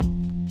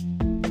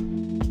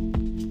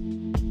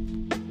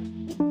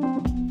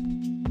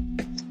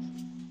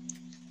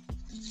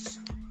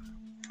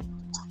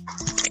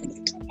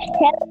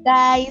Hello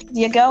guys,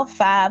 your girl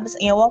Fabs,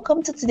 and you're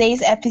welcome to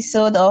today's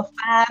episode of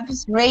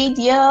Fabs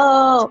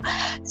Radio.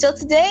 So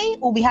today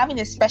we'll be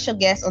having a special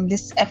guest on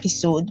this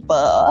episode,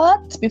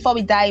 but before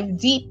we dive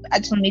deep, I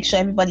just want to make sure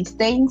everybody's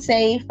staying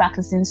safe,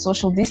 practicing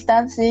social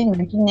distancing,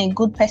 maintaining a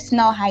good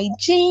personal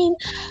hygiene.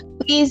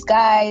 Please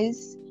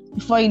guys,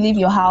 before you leave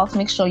your house,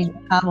 make sure you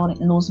have on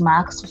a nose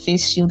mask,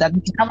 face shield. And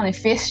if you have on a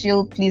face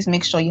shield, please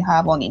make sure you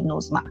have on a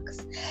nose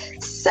mask.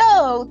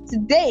 So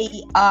today,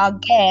 our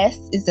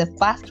guest is a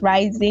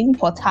fast-rising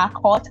Port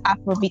Harcourt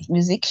Afrobeat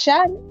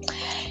musician.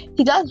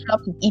 He just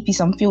dropped an EP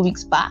some few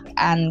weeks back,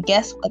 and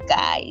guess what,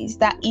 guys?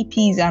 That EP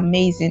is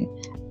amazing.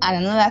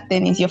 And another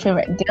thing is your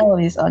favorite girl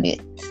is on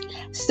it.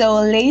 So,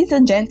 ladies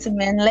and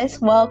gentlemen, let's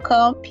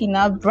welcome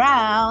Pina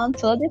Brown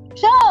to the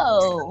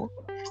show.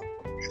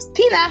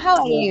 Pina,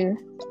 how are you?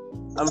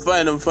 I'm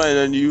fine,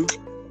 and you?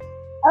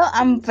 Oh,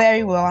 I'm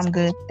very well, I'm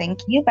good.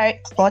 Thank you very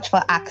much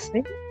for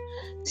asking.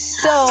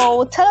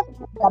 So, tell us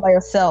about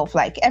yourself,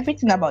 like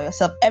everything about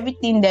yourself,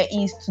 everything there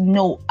is to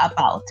know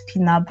about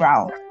Pina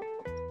Brown.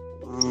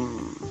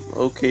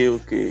 Okay.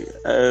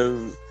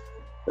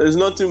 There's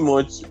nothing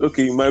much.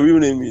 Okay, my real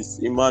name is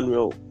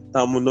Emmanuel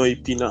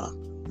Tamunoi Pina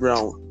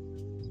Brown.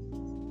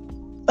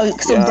 Okay,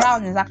 so yeah.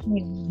 Brown is actually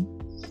your name.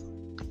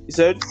 You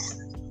said?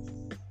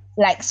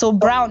 So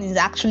Brown is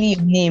actually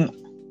your name.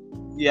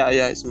 Yeah,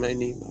 it's my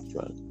name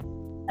actually.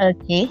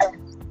 Okay.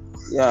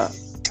 Yeah,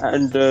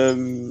 and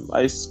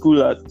I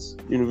school at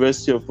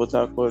University of Port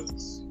Harcourt.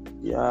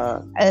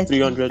 Yeah, okay.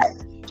 300.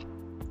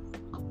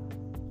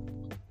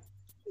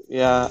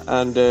 Yeah,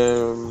 and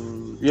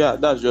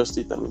that's just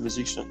it. I'm a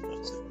musician.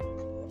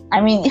 I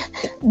mean,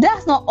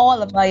 that's not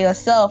all about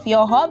yourself.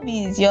 Your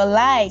hobbies, your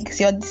likes,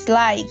 your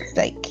dislikes,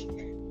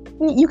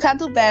 you can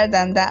do better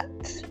than that.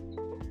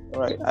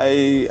 Right.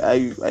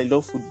 I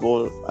love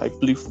football. I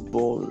play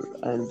football,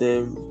 and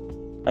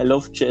I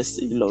love chess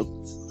a lot.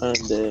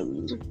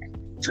 And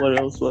what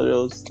else?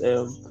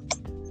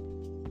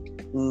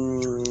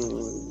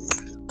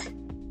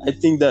 I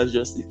think that's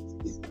just it.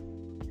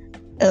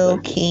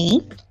 Okay.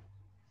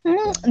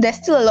 There's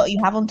still a lot you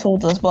haven't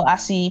told us, but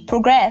as we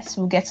progress,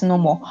 we'll get to know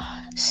more.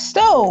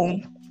 So,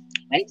 when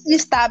did you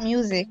start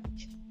music?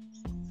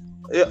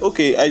 Yeah.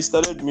 Okay. I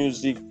started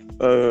music.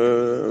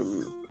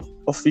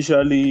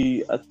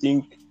 Officially, I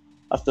think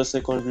after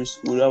secondary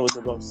school, that was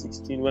about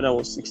 16. When I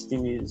was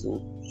 16 years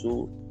old,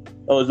 so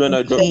that was when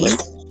I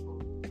dropped.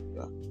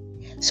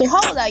 So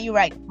how old are you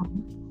right now?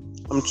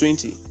 I'm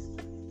 20.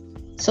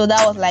 So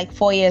that was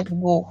 4 years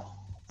ago.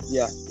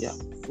 Yeah,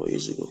 4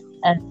 years ago.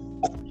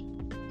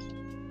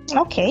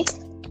 Okay.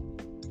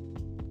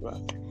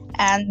 Right.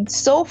 And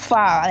so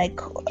far,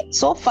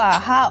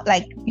 how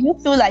you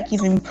feel like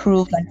you've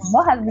improved?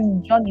 What has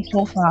been your journey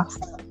so far?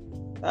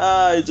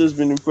 It's just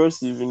been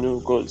impressive,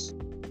 because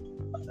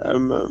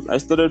I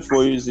started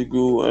 4 years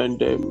ago,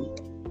 and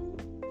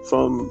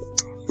from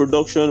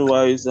production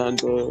wise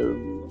and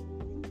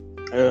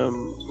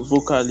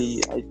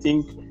vocally, I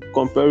think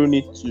comparing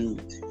it to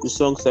the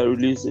songs I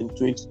released in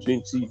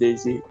 2020,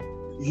 there's a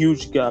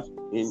huge gap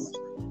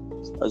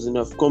as in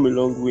I've come a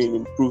long way in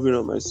improving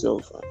on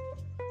myself.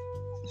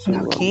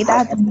 Okay,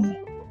 that's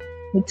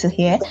good to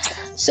hear.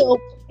 So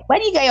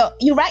when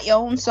you write your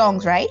own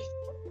songs, right?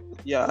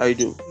 Yeah, I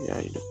do.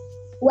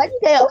 Where do you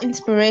get your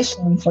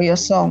inspiration for your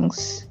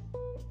songs?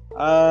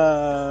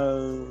 I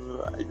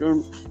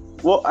don't.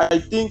 Well, I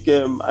think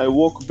I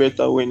work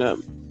better when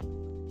I'm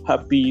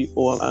happy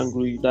or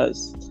angry.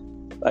 That's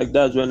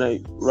when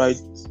I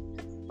write.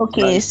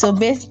 Okay, so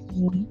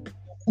basically,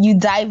 you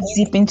dive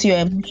deep into your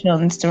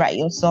emotions to write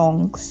your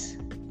songs.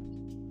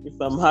 If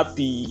I'm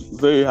happy,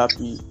 very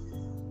happy,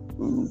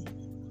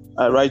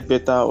 I write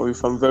better. Or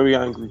if I'm very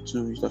angry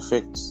too, it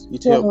affects.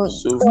 It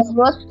helps. So you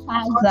wrote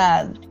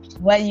Tarzan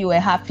when you were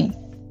happy.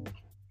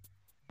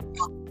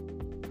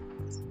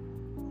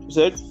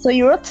 So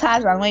you wrote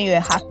Tarzan when you were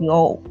happy,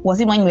 or was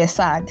it when you were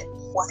sad?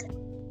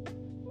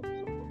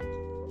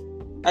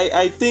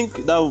 I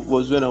think that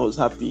was when I was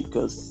happy,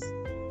 because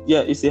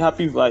it's a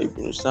happy vibe,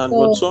 you understand?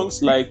 But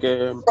songs like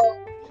you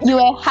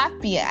were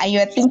happy and you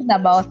were thinking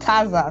about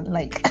Tarzan,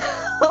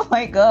 oh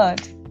my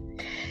god.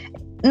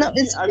 No,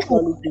 it's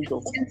cool.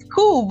 It's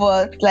cool,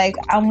 but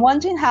I'm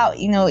wondering how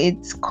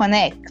it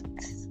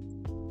connects.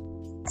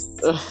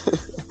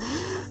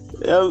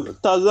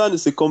 Tarzan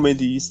is a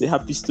comedy. It's a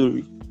happy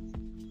story.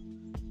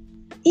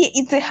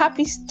 It's a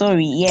happy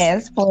story,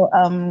 yes, but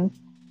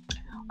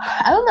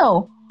I don't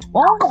know.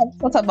 One I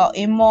thought about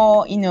a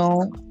more,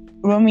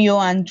 Romeo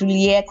and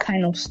Juliet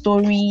kind of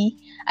story.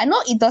 I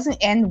know it doesn't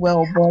end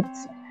well, but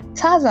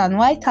Tarzan,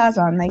 why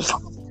Tarzan?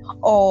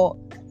 Or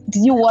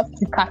did you watch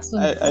the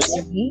cartoon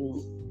yesterday?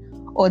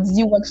 Or did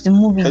you watch the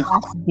movie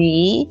last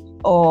day?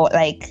 Or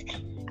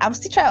I'm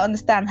still trying to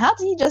understand. How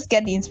did you just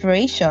get the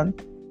inspiration?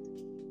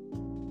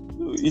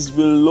 It's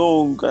been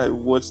long. I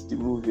watched the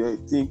movie. I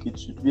think it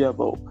should be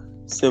about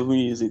 7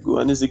 years ago,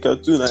 and it's a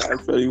cartoon I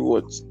actually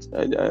watched.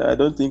 I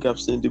don't think I've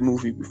seen the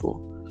movie before.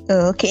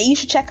 Okay, you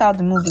should check out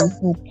the movie.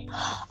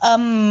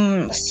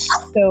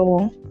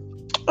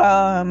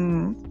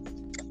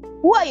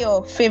 Who are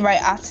your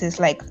favorite artists?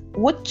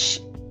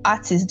 which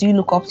artist do you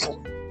look up to?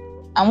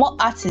 And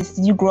what artist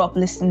did you grow up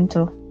listening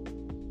to?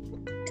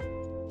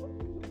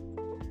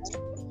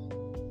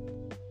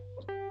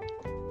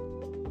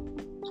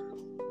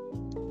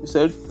 You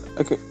said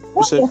okay.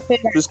 What's your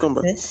favorite Please come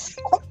back. artist?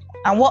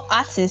 And what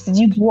artist did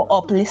you grow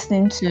up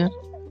listening to?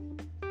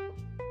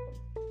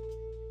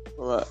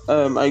 Alright.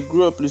 I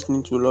grew up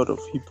listening to a lot of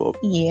hip hop.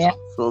 Yeah.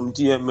 From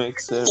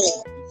DMX,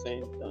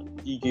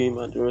 and D-Game,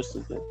 and the rest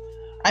of them.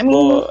 I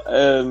mean, But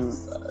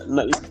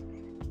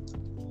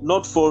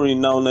not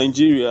foreign now.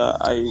 Nigeria,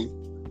 I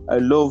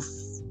learned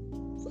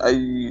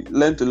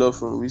a lot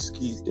from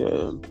Whiskey,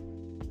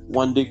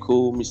 One Day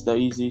Cole, Mr.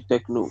 Easy,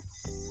 Techno.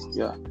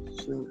 Yeah.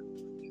 So,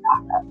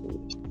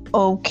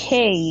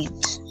 okay.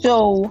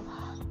 So,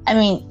 I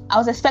mean, I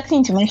was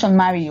expecting to mention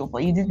Mario,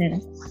 but you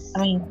didn't.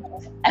 I mean,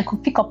 I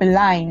could pick up a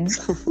line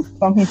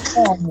from his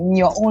song in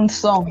your own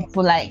song.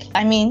 So, like,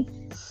 I mean,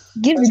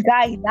 give the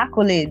guy his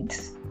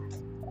accolades.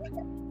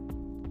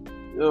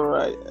 all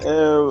right.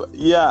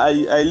 Yeah,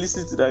 I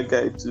listened to that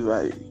guy too.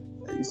 I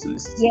used to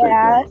listen to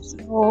Yeah, that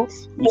guy. so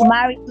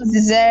Mario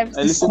deserves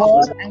I the listened to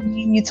spot. I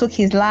mean, you took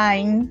his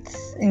lines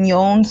in your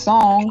own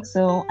song.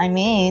 So, I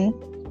mean,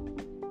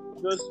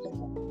 Just,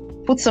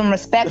 put some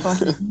respect on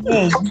his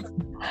name.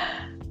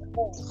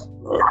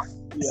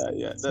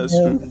 yeah, that's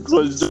true. It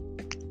was just,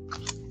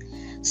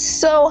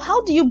 So,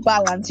 how do you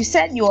balance? You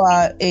said you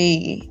are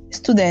a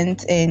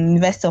student in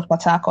University of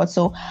Port Harcourt.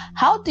 So,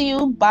 how do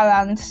you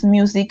balance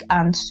music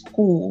and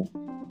school?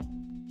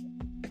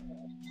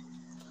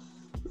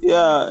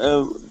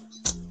 yeah.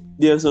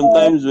 There are some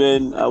times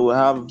when I will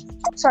have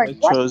Sorry,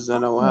 lectures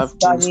and I will have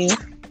are things. you?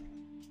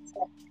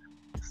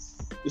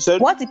 You said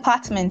What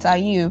department are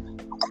you?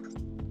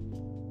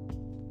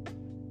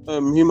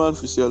 human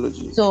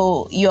physiology.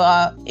 So, you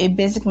are a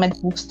basic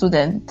medical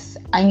student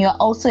and you're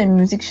also a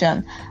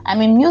musician. I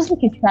mean, music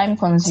is time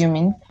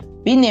consuming.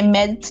 Being a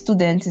med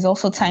student is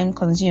also time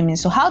consuming.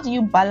 So, how do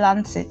you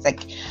balance it?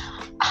 Like,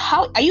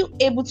 how are you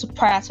able to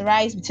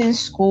prioritize between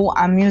school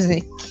and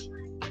music?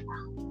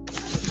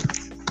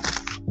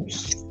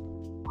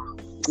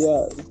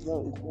 Yeah, it's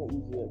not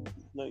easy.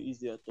 It's not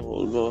easy at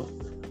all. But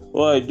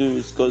what I do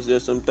is because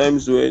there's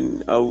sometimes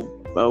when I'll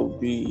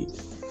be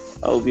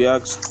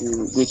asked to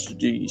go to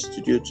the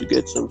studio to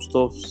get some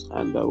stuff,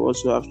 and I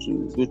also have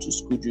to go to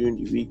school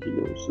during the week.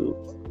 So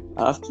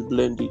I have to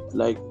blend it.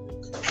 Like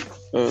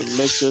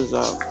lectures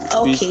are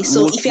Okay,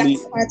 so if you mostly.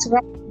 have to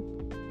prioritize,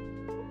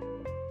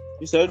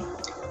 You said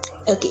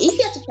okay, if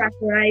you have to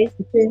prioritize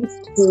between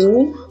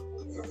school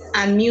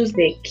and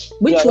music,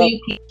 which Yeah, will you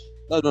pick?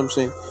 that's what I'm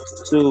saying.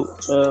 So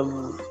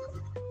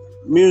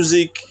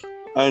music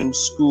and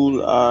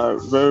school are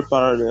very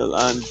parallel,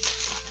 and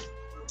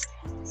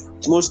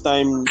most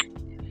time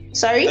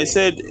Sorry? I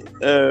said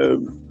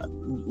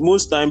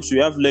most times we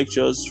have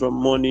lectures from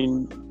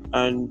morning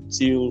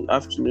until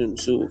afternoon.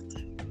 So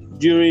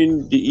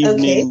during the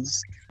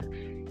evenings,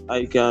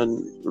 I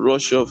can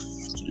rush off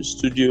to the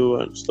studio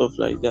and stuff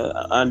like that.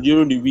 And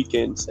during the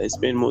weekends, I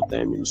spend more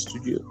time in the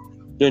studio.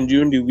 Then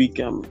during the week,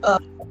 I'm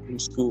in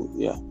school.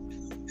 Yeah.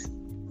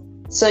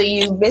 So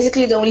you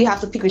basically don't really have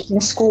to pick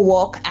between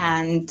schoolwork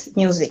and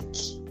music.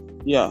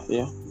 Yeah.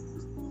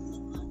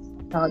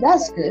 Oh,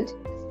 that's good.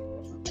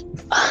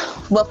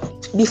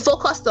 But be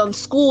focused on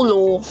school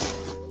or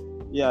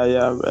Yeah.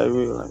 I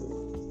will.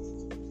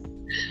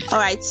 all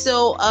right.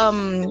 So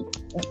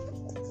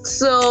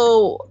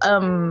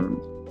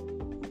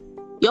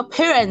your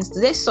parents, do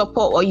they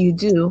support what you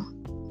do?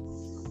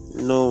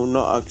 No,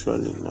 not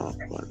actually. No.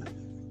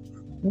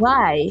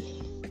 Why?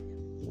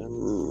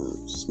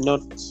 It's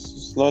not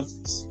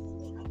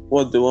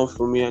what they want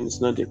from me, and it's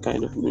not the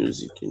kind of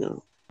music.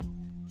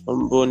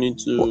 I'm born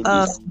into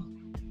this.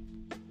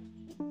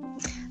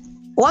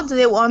 What do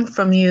they want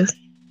from you?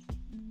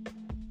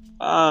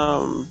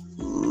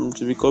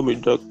 To become a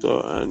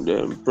doctor,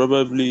 and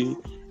probably,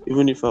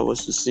 even if I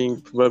was to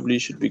sing, probably it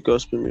should be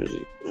gospel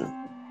music. Yeah.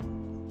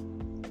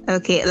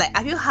 Okay, like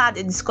have you had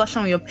a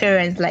discussion with your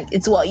parents? Like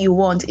it's what you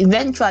want.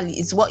 Eventually,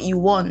 it's what you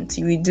want.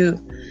 You will do.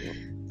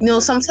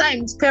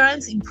 Sometimes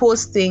parents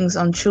impose things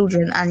on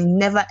children, and it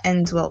never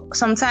ends well.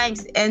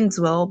 Sometimes it ends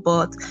well,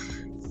 but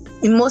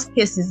in most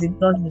cases, it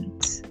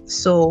doesn't.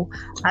 So,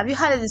 have you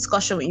had a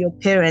discussion with your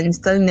parents,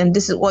 telling them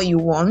this is what you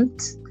want?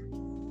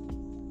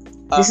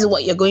 This is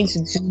what you're going to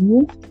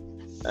do?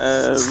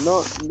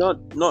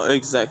 Not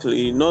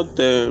exactly. Not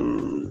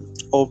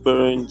all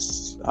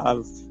parents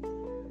have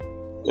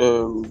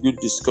good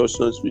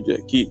discussions with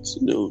their kids.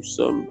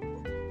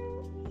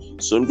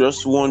 Some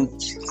just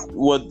want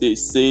what they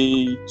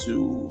say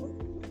to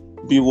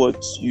be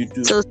what you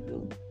do. So,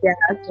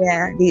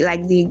 yeah.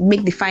 They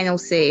make the final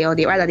say, or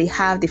they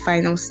have the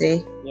final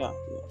say. Yeah.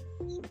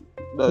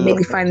 Make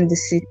the final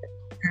decision,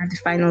 have the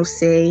final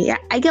say. Yeah,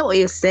 I get what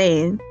you're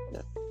saying.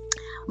 Yeah.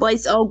 But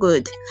it's all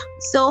good.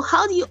 So,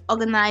 how do you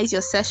organize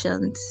your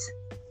sessions?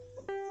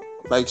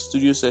 Like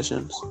studio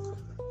sessions.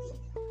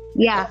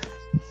 Yeah.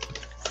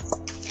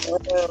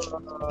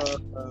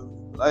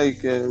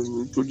 Like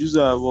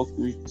producer I work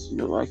with,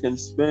 I can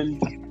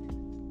spend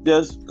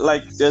there's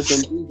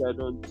some things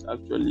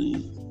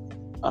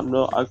I'm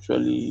not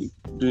actually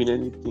doing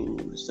anything.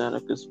 You understand? I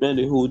can spend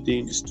the whole day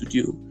in the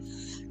studio.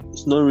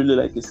 It's not really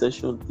like a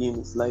session thing.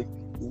 It's like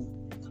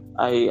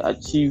I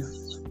achieve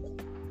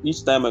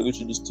each time I go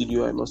to the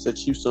studio. I must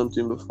achieve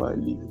something before I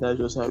leave. That's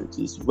just how it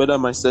is. Whether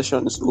my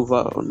session is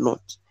over or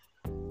not,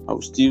 I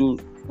will still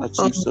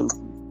achieve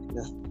something.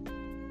 Yeah.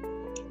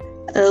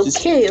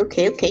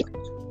 Okay.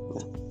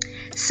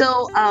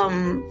 So,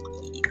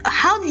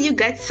 how did you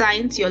get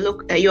signed to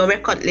your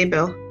record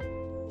label?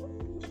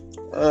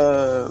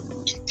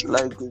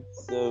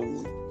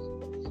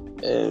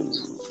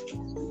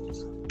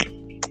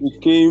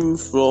 It came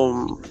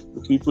from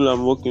the people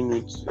I'm working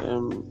with.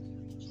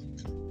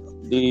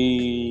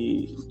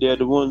 They are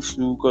the ones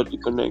who got the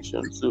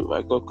connection, so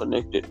I got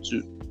connected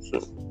too. So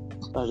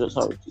that's just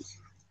how it is.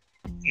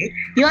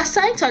 You are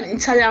signed to an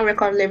Italian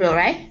record label,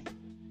 right?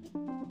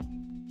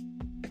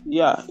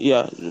 Yeah.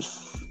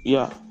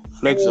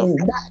 Flex up.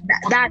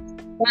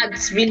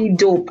 That's really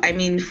dope. I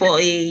mean, for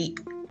an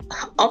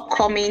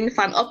upcoming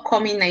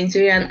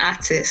Nigerian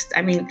artist,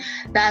 I mean,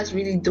 that's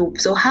really dope.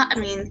 So how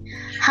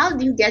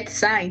do you get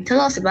signed?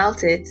 Tell us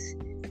about it.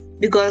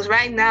 Because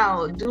right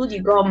now, dude,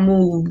 you got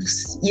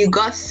moves. You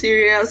got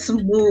serious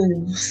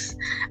moves.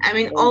 I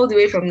mean, all the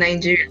way from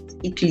Nigeria to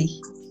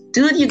Italy.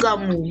 Dude, you got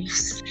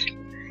moves.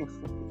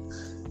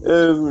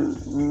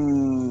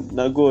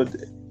 God.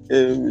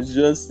 It's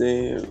just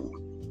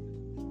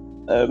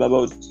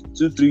about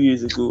 2-3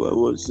 years ago, I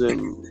was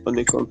on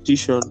a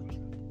competition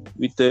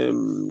with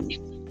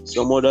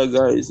some other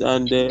guys,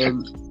 and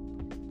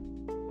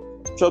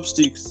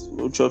Chopsticks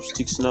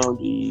now,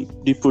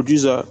 the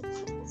producer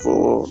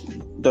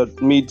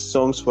that made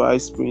songs for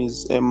Ice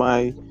Prince,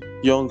 MI,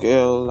 Young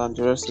L, and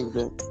the rest of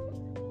them.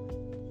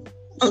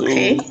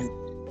 Okay.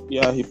 So,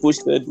 yeah, he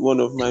posted one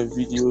of my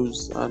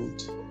videos and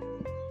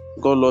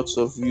got lots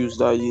of views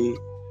that year.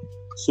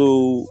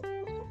 So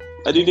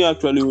I didn't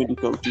actually win the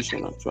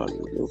competition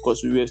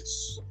because we were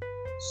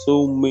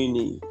so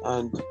many,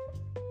 and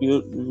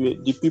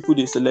the people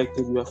they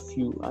selected were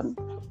few, and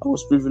I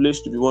was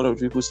privileged to be one of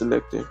the people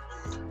selected.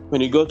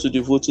 When it got to the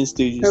voting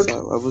stages, okay,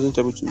 I wasn't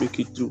able to make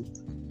it through.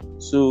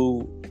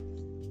 So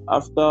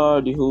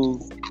after the whole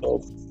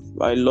stuff,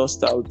 I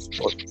lost out.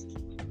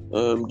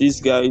 But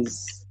these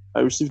guys,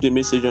 I received a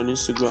message on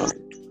Instagram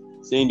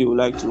saying they would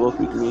like to work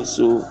with me.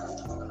 So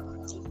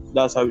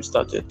that's how it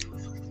started.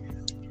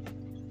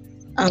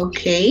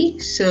 Okay,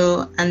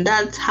 so and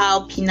that's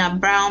how Pina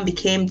Brown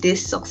became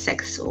this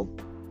successful.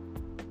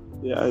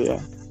 Yeah.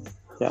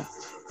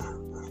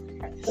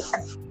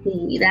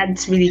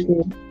 That's really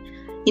good.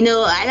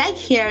 I like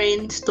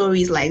hearing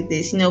stories like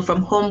this.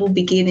 From humble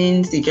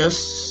beginnings, they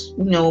just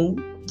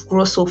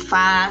grow so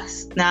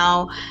fast.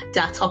 Now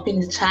they're topping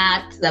the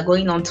charts, they're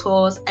going on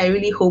tours. I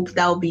really hope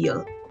that will be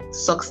your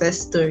success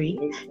story.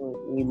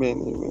 Amen.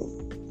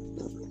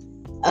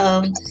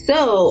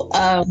 So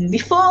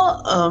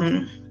before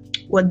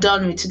we're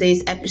done with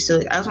today's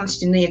episode, I just want you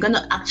to know you're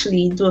gonna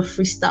actually do a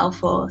freestyle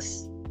for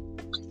us.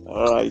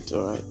 All right.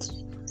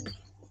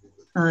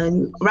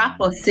 Rap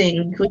or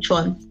sing? Which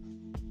one?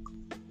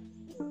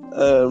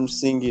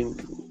 Singing.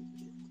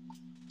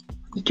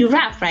 You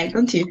rap, right?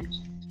 Don't you?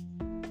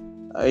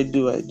 I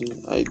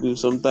do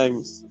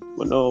sometimes,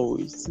 but not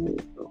always.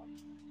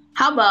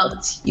 How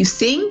about you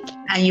sing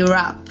and you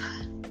rap?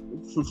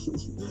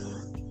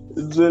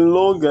 It's been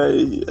long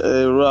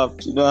I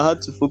rapped. I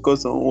had to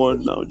focus on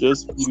one now,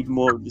 just with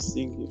more of the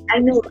singing. I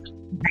know.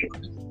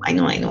 I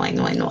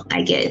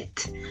get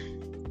it.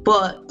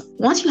 But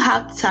once you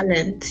have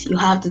talent, you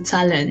have the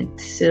talent.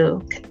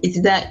 So it's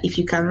that if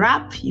you can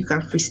rap, you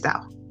can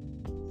freestyle.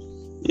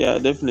 Yeah,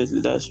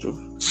 definitely, that's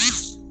true.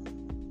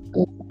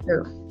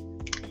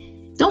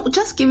 Don't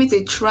just give it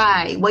a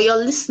try. We're your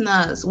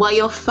listeners, we're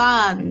your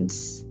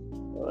fans.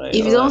 Right,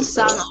 if you don't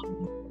sound,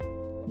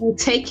 we'll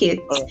take it.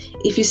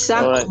 If you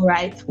sound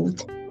alright,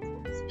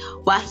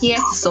 we're here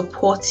to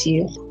support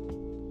you.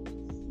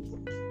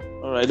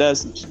 All right,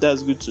 that's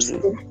good to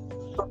know.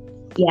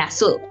 Yeah,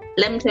 so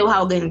let me tell you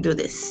how we're going to do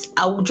this.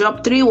 I will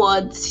drop 3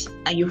 words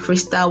and you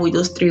freestyle with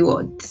those 3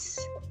 words.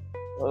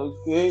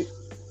 Okay.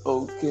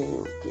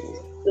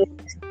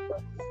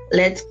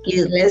 Let's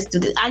do this.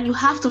 And you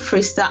have to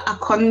freestyle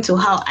according to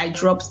how I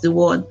dropped the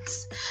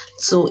words.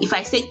 So if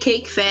I say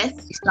cake first,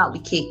 you start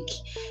with cake.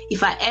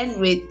 If I end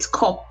with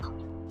cup,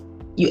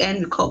 you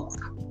end with cup.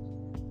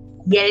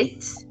 Get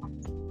it?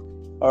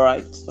 All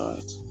right.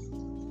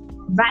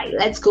 Right,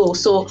 let's go.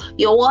 So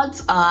your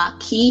words are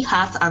key,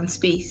 heart, and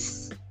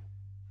space.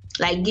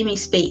 Like, give me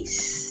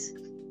space.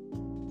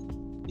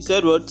 You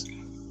said what?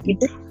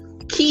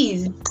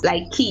 Keys,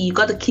 like key. You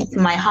got the key to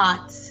my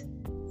heart.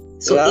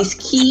 So it's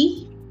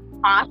key,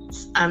 heart,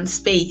 and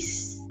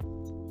space.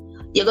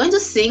 You're going to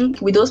sing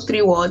with those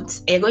 3 words,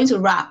 and you're going to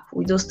rap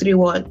with those 3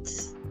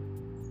 words.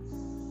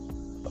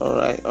 All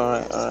right.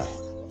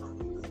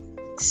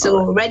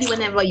 So ready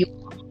whenever you.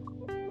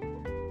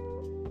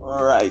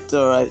 All right.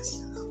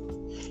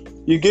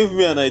 You gave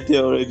me an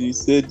idea already. You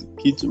said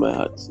key to my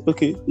heart.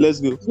 Okay,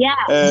 let's go. Yeah.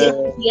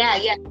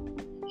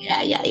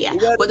 Yeah. You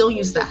got But don't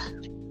use that.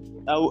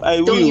 I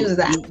Don't will. use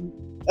that.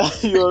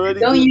 You already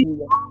Don't gave use me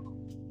that.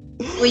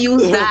 We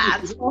use that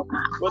But that's what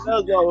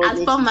I as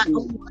wanted for my to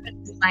own do.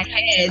 words in my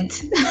head.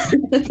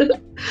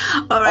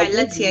 All I'll right, give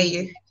let's hear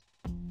you. you.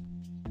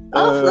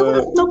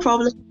 Oh, no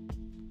problem.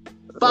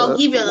 But I'll Uh,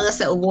 give you another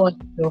set of words.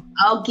 Though.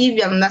 I'll give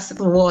you another set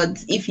of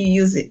words if you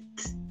use it.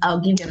 I'll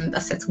give you another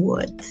set of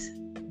words.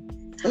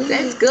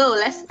 Let's go.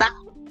 Let's start.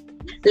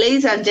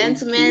 Ladies and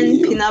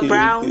gentlemen, Pina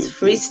Brown's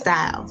okay.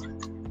 freestyle.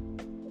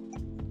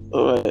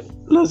 All right,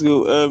 let's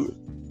go.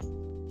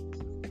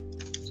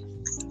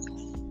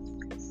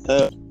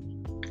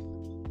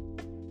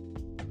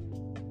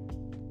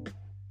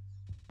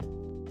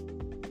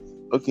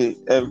 Okay.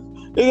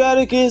 You got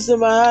a kiss in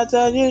my heart,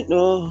 and you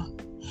know,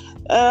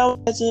 and I'm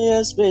watching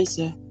your space.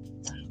 Yeah.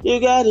 You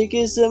got a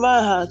kiss in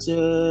my heart, yeah.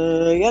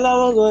 Girl, I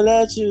won't go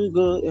let you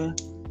go. Yeah.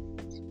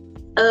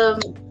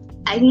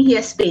 I didn't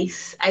hear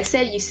space. I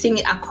said you sing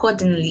it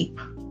accordingly.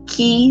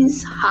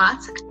 Keys,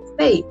 heart,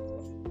 space.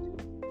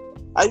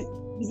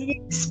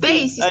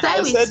 Space. You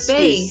start with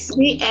space.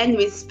 We end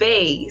with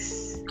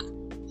space.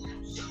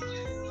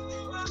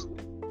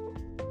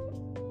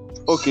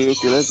 Okay,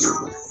 let's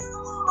go.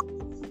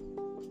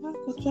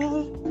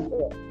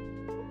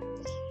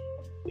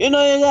 You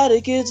know you got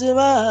a kid in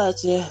my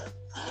heart, yeah.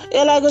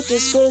 Yeah, I got the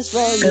space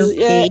for you,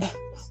 okay.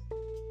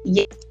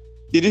 Yeah.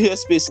 Did you hear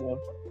space now?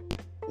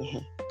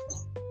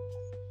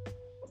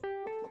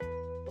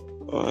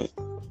 Alright.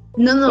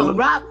 No,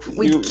 rap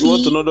with you key,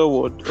 want another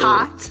word?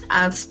 Heart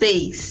and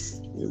space.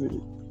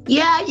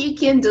 Yeah, you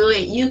can do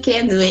it. You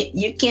can do it.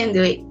 You can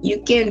do it.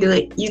 You can do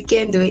it. You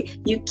can do it.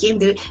 You can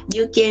do it.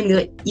 You can do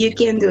it. You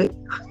can do it.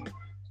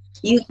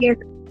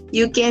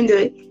 You can do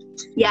it.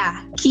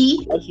 Yeah,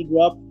 key. I should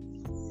rap.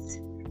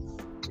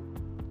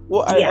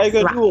 Well, I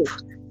can rap. do it.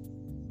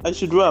 I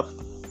should rap.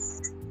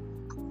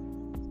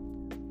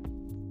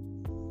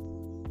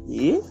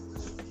 Yeah.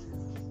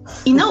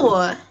 You know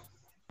what?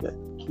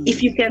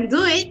 If you can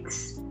do it,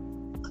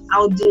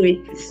 I'll do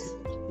it.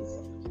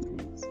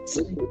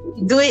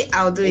 Do it,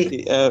 I'll do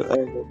it.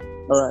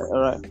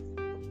 All right.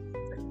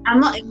 I'm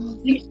not a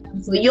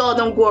musician, so y'all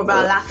don't go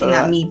about laughing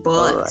at me.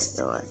 But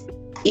all right.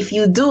 If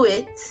you do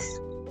it,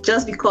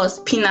 just because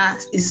Pina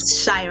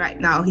is shy right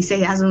now, he said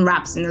he hasn't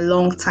rapped in a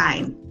long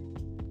time.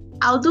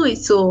 I'll do it.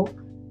 So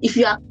if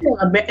you are still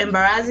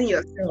embarrassing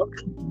yourself,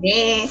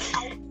 then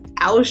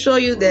I will show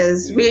you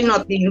there's really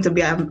nothing to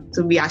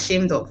be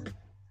ashamed of.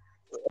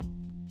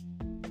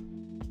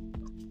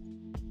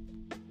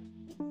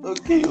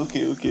 Okay.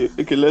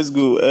 Let's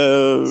go.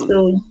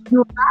 So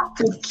you rap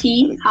with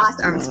key,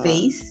 heart, and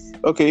space.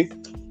 Okay.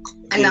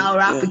 And I'll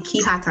rap with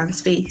key, heart, and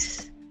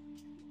space.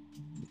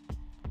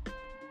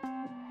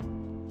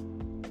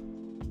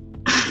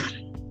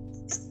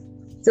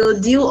 So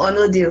deal or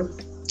no deal?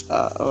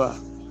 All right.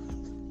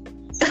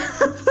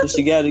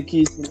 She got the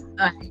keys.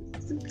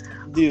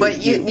 Deal,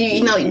 but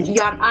you know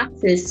you're an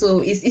artist, so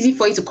it's easy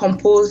for you to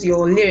compose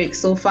your lyrics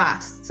so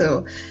fast.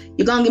 So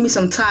you're gonna give me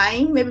some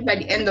time. Maybe by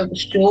the end of the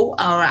show,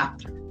 I'll rap.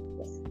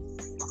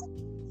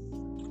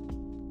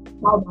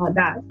 How about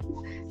that?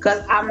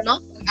 Because I'm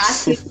not an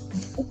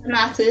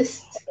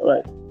artist.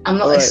 Right. I'm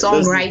not a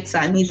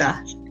songwriter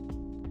neither.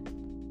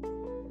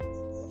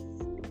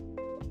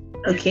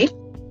 Okay.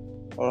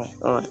 All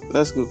right.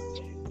 Let's go.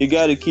 You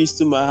got the keys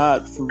to my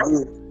heart for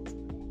real.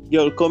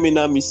 You're coming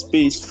at me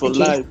space for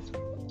life.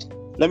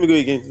 Let me go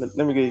again.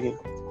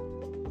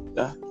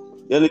 Yeah.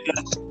 You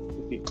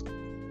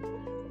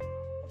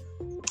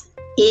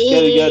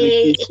got the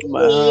keys to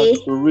my heart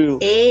for real.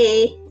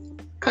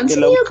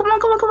 Continue. Come on.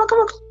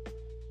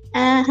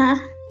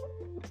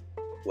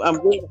 I'm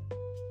going.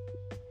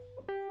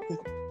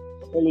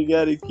 You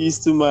got the keys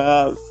to my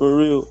heart for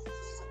real.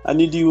 I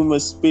need you in my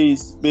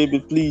space, baby,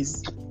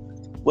 please.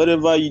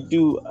 Whatever you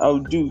do, I'll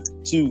do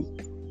too.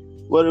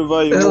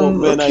 Whatever you want,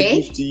 man, I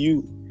give to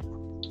you.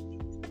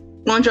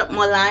 Want to drop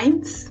more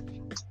lines?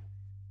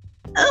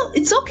 Oh,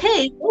 it's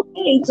okay.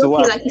 It's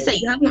okay. Like you said,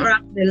 you haven't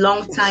rapped in a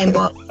long time,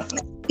 but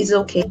it's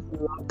okay.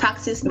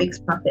 Practice makes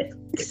perfect.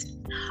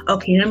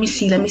 Okay, let me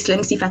see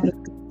if I can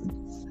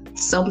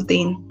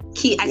something.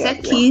 Key. I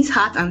said keys,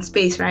 heart, and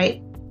space,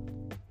 right?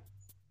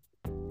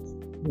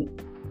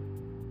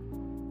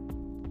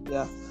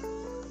 Yeah.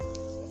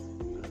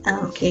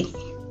 Okay.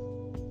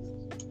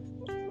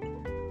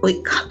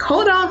 Wait,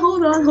 hold on.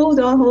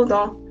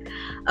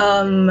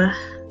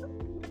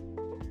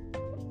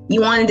 You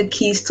wanted the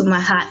keys to my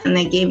heart, and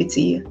I gave it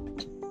to you.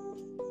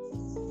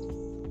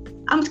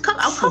 I'm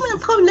coming.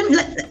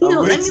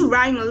 Let me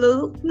rhyme a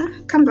little.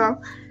 Calm down.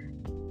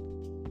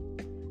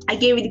 I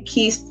gave you the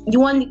keys. You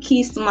wanted the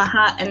keys to my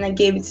heart, and I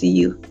gave it to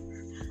you.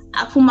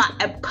 I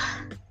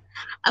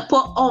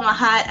put all my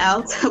heart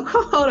out.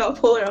 Hold on.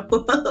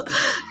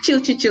 Chill.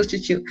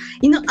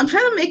 You know, I'm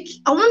trying to make.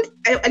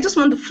 I just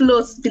want the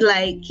flow to be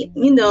like,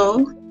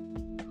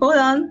 hold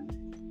on.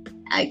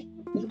 I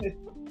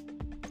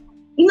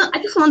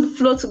just want the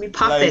flow to be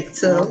perfect.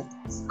 So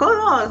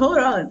hold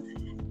on.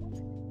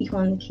 You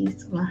want the keys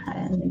to my heart,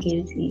 and I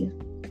gave it to you.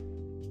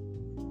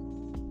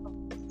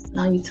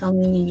 Now you tell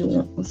me you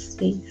want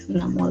space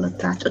and I'm all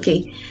attached.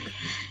 Okay.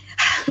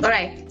 All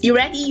right. You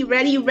ready? You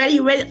ready? You ready?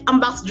 You ready? I'm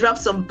about to drop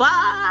some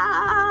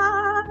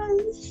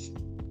bars.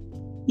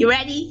 You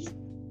ready?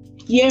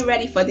 You ain't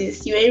ready for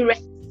this. You ain't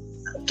ready.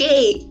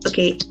 Okay.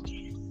 Okay.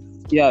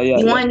 Yeah.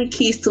 You wanted the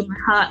keys to my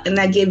heart and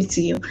I gave it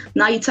to you.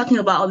 Now you're talking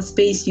about all the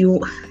space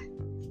you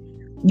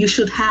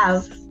should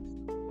have.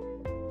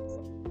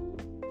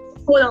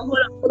 Hold on.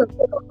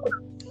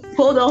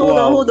 Hold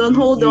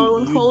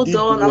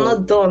on. I'm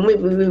not done. Wait.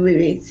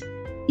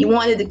 You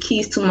wanted the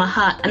keys to my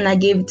heart and I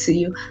gave it to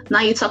you.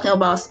 Now you're talking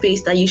about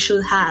space that you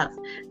should have.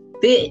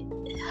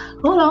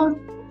 Hold on.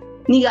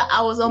 Nigga,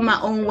 I was on my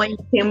own when you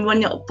came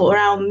running up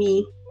around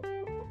me.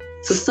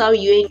 So sorry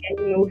you ain't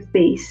getting no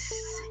space.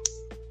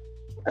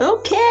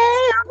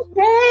 Okay.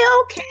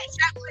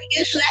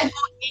 Should I go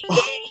again?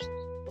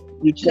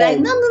 You tried.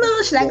 No.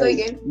 Should I go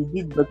again? You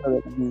did better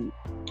than me.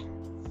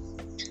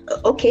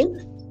 Okay.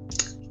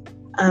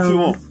 If you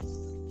want.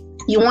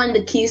 You want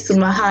the keys to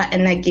my heart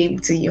and I gave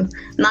it to you.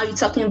 Now you're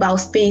talking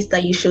about space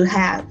that you should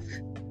have.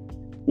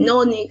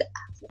 No, nigga.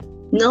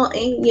 No,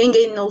 you ain't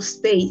getting no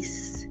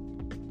space.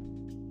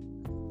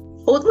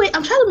 Oh, wait,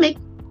 I'm trying to make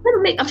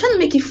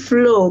it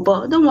flow,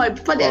 but don't worry,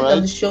 before the end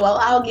of the show,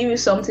 I'll give you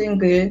something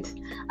good.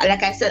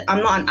 Like I said,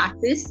 I'm not an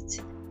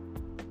artist.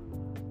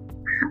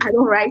 I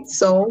don't write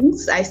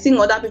songs. I sing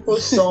other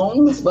people's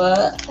songs,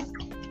 but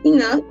you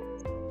know.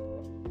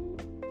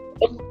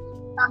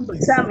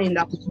 Tell me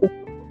that.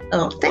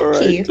 Oh,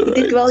 thank you. You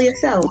did well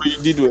yourself.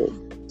 You did well.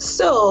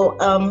 So,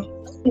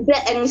 is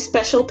there any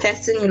special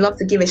person you love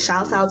to give a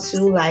shout out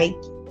to, like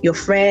your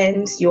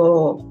friends,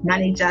 your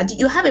manager?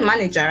 You have a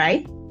manager,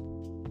 right?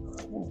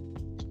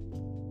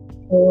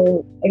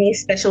 Or any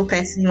special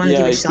person you want to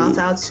give a shout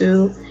out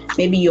to?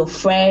 Maybe your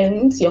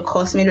friends, your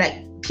classmates,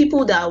 like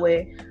people that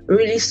were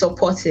really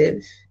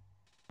supportive.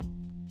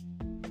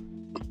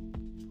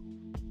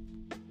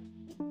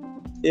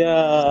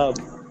 Yeah.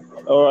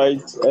 All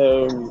right.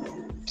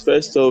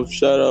 First off,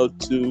 shout out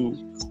to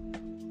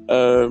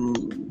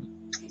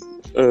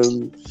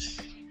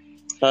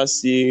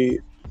Cassie,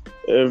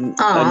 and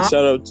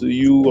shout out to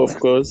you, of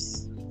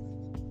course,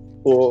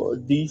 for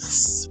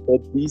this,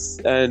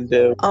 and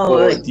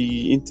for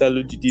the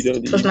interlude you did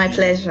on the It was my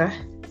pleasure.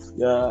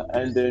 Yeah,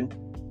 and then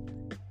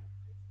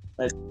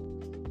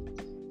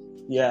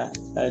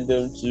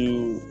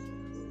to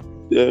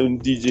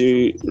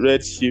DJ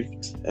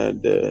Redshift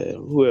and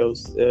who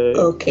else?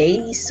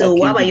 Okay, so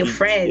what about your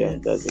friends? Yeah,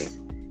 that's it.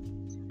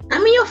 I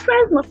mean, your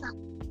friends must have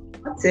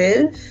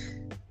supportive.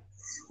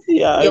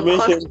 Yeah, I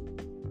mentioned.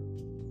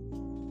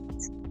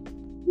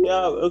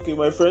 Yeah, okay,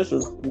 my friends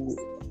was cool.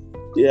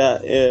 Yeah,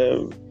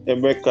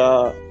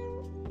 Emeka,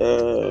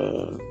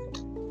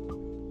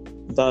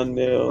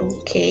 Daniel.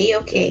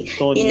 Okay.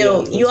 Tony, you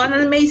know, you're an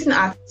amazing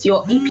artist.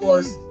 Your EP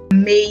was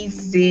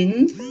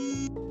amazing.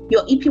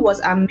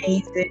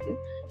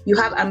 You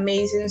have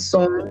amazing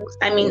songs.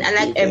 I mean, I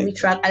like every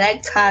track. I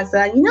like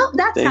Tarzan. You know,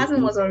 that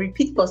Tarzan was on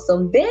repeat for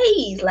some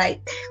days.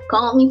 Like,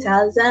 call me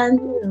Tarzan,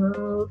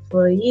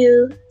 for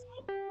you.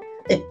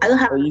 I don't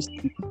have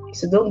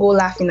so don't go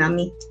laughing at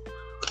me.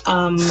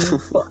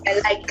 But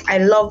I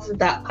love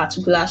that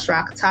particular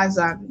track,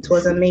 Tarzan. It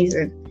was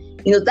amazing.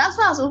 You know, that's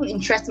why I was so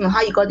interested in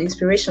how you got the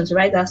inspiration to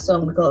write that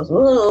song, because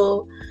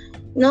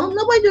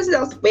nobody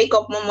just wake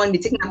up one morning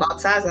and be thinking about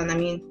Tarzan. I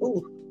mean,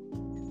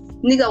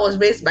 nigga was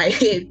raised by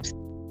hips.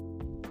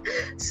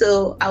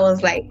 So I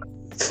was like,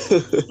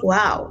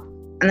 wow,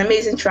 an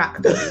amazing track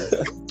though.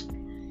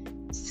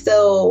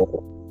 So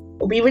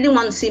we really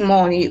want to see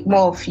more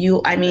of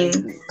you. I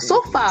mean,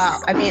 so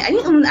far, I didn't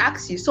even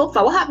ask you, so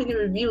far, what have been the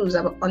reviews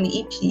on the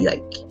EP?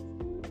 Like,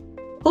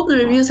 hope the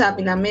reviews have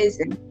been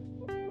amazing.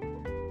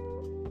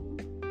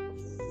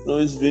 No,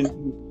 it's been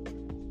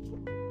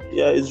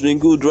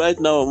good. Right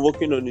now, I'm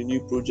working on a new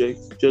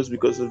project just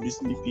because of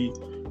this EP.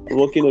 I'm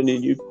working on a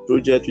new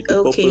project with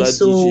a popular DJ from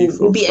France.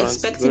 We'll be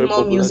expecting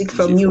more music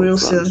from you real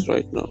soon.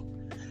 Right now.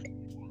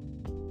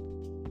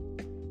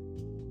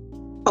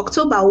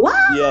 October, wow!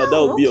 Yeah,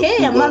 that would be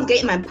October. I'm not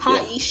getting my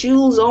party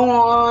shoes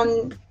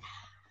on.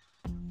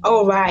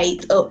 All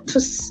right.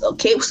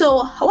 Okay.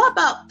 So, what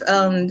about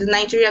the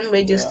Nigerian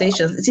radio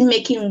stations? Is it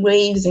making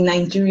waves in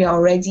Nigeria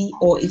already,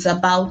 or it's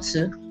about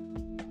to?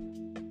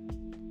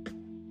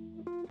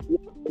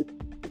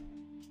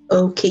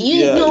 Okay,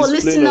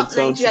 listen up,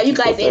 Nigeria. You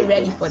guys ain't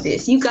ready for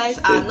this. You guys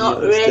are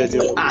not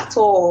ready at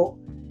all.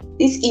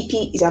 This EP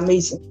is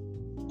amazing.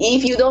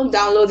 If you don't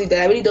download it,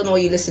 then I really don't know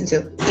what you listen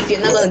to. If you're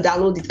not going to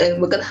download it,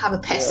 then we're going to have a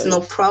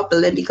personal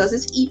problem, because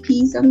this EP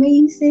is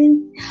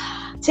amazing.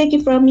 Take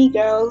it from me,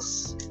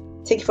 girls.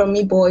 Take it from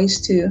me, boys,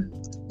 too.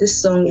 This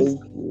song,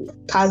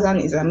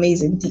 Tarzan, is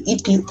amazing. The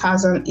EP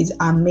Tarzan is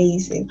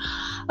amazing.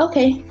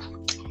 Okay,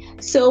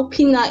 so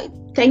Pina,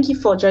 thank you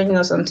for joining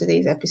us on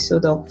today's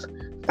episode of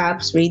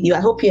Fabs Radio. I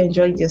hope you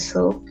enjoyed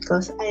yourself,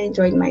 because I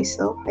enjoyed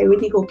myself. I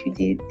really hope you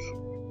did.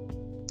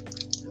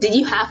 Did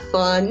you have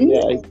fun?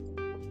 Yeah.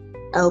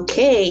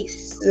 Okay,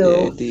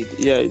 so I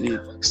did.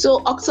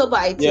 So October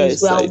it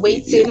is. We are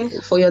waiting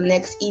for your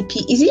next EP.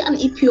 Is it an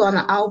EP or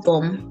an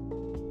album?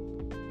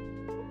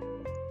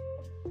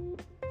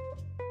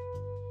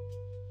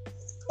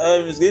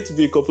 It's going to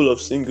be a couple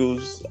of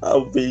singles.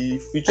 I'll be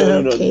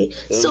featuring Okay.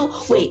 on So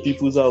some wait,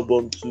 people's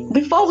album too.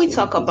 before we Some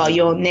talk people's about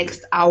your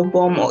next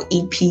album or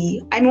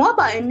EP, and what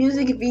about a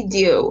music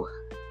video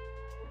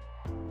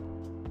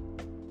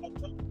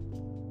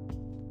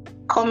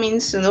coming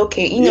soon?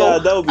 Okay, Yeah,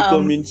 that will be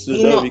coming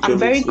soon. I'm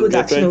very good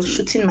at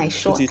shooting my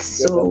shots.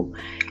 So,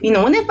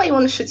 whenever you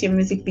want to shoot your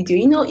music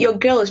video, your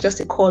girl is just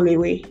a call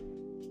away.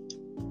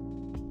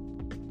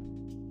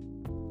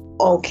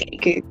 Okay,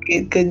 good.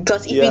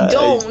 Because if you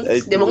don't,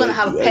 then we're gonna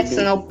have a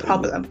personal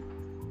problem.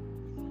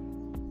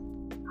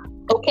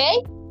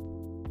 Okay.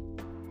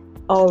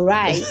 All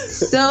right.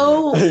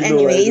 So,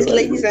 anyways,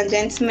 ladies and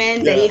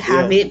gentlemen, there you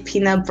have it,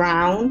 Pina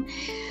Brown.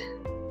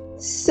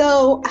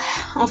 So,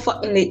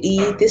 unfortunately,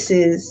 this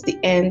is the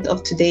end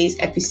of today's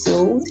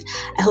episode.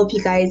 I hope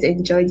you guys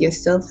enjoyed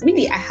yourself.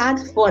 Really, I had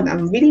fun.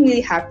 I'm really, really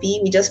happy.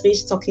 We just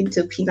finished talking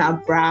to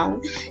Pina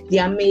Brown, the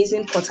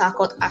amazing Port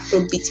Harcourt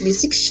Afrobeat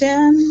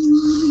musician.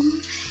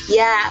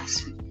 Yeah,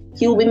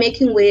 he will be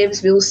making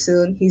waves real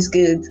soon. He's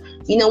good.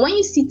 When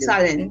you see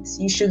talent,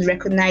 you should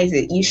recognize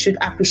it. You should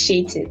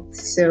appreciate it.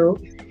 So,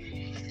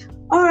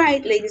 all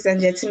right, ladies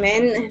and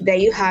gentlemen, there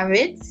you have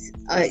it.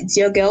 It's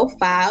your girl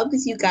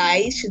Fabs. You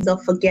guys should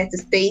not forget to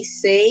stay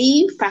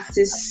safe,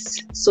 practice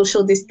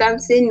social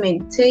distancing,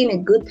 maintain a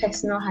good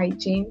personal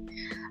hygiene,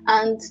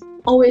 and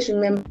always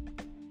remember.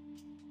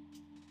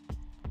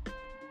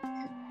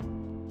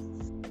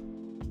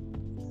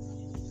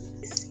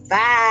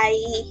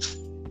 Bye.